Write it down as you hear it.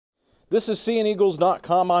This is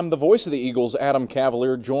CNEagles.com. I'm the voice of the Eagles, Adam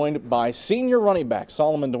Cavalier, joined by senior running back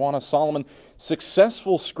Solomon Duanah. Solomon,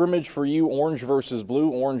 successful scrimmage for you, orange versus blue,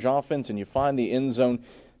 orange offense, and you find the end zone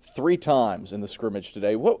 3 times in the scrimmage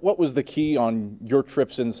today. What was the key on your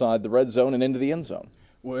trips inside the red zone and into the end zone?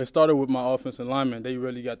 Well, it started with my offensive linemen. They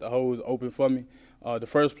really got the holes open for me. The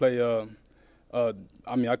first play, I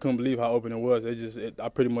couldn't believe how open it was. I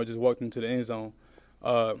pretty much just walked into the end zone.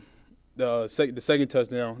 The second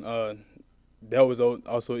touchdown, that was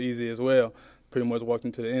also easy as well. Pretty much walked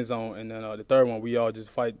into the end zone, and then the third one, we all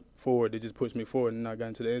just fight forward. They just pushed me forward, and I got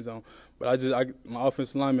into the end zone. But my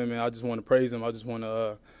offensive lineman, man, I just want to praise him. I just want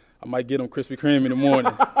to, I might get him Krispy Kreme in the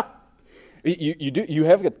morning. You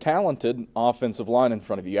have a talented offensive line in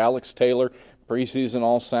front of you. Alex Taylor, preseason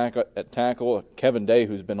All-SAC at tackle. Kevin Day,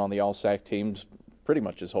 who's been on the All-SAC teams pretty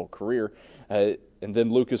much his whole career. And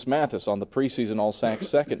then Lucas Mathis on the preseason All-SAC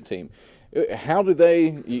second team. How do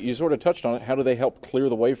they, you sort of touched on it, how do they help clear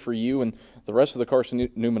the way for you and the rest of the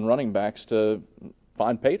Carson-Newman running backs to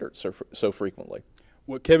find pay dirt so frequently?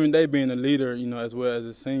 Well, Kevin Day being a leader, as well as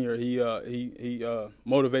a senior, he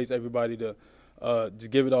motivates everybody to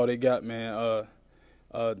just give it all they got, man. I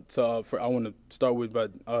want to start with by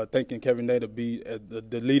thanking Kevin Day to be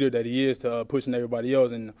the leader that he is, to pushing everybody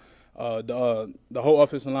else, and the whole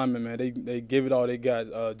offensive lineman, man. They give it all they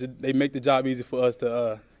got. They make the job easy for us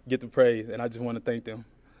to get the praise, and I just want to thank them.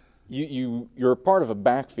 You're a part of a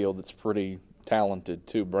backfield that's pretty talented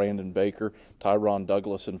too. Brandon Baker, Tyron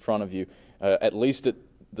Douglas in front of you. At least at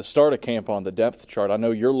the start of camp on the depth chart, I know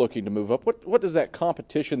you're looking to move up. What does that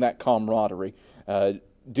competition, that camaraderie,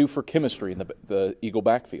 do for chemistry in the Eagle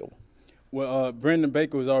backfield? Well, Brandon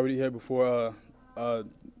Baker was already here before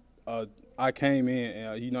I came in,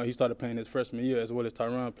 and he started playing his freshman year, as well as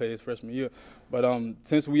Tyron played his freshman year. But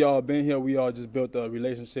since we all been here, we all just built a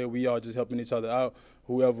relationship. We all just helping each other out.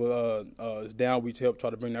 Whoever is down, we help try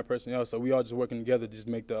to bring that person out. So we all just working together to just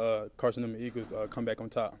make the Carson-Newman Eagles come back on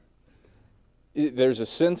top. There's a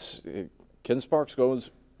sense Ken Sparks goes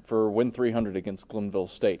for win 300 against Glenville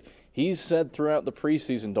State. He's said throughout the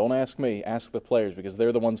preseason, don't ask me, ask the players, because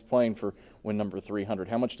they're the ones playing for win number 300.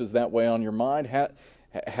 How much does that weigh on your mind?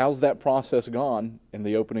 How's that process gone in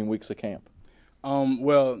the opening weeks of camp?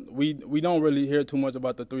 Well, we don't really hear too much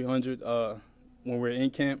about the 300 when we're in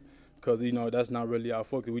camp, because that's not really our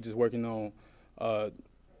focus. We're just working on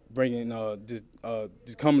bringing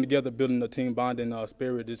just coming together, building a team bonding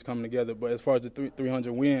spirit, just coming together. But as far as the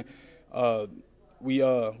 300 win, we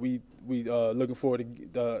looking forward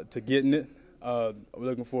to getting it. We're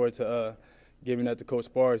looking forward to giving that to Coach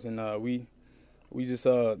Sparks, and we just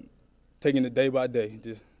taking it day by day,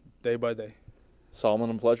 just day by day.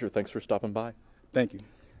 Solomon, a pleasure. Thanks for stopping by. Thank you.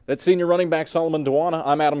 That's senior running back Solomon Duanah.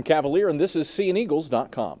 I'm Adam Cavalier, and this is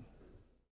CNEagles.com.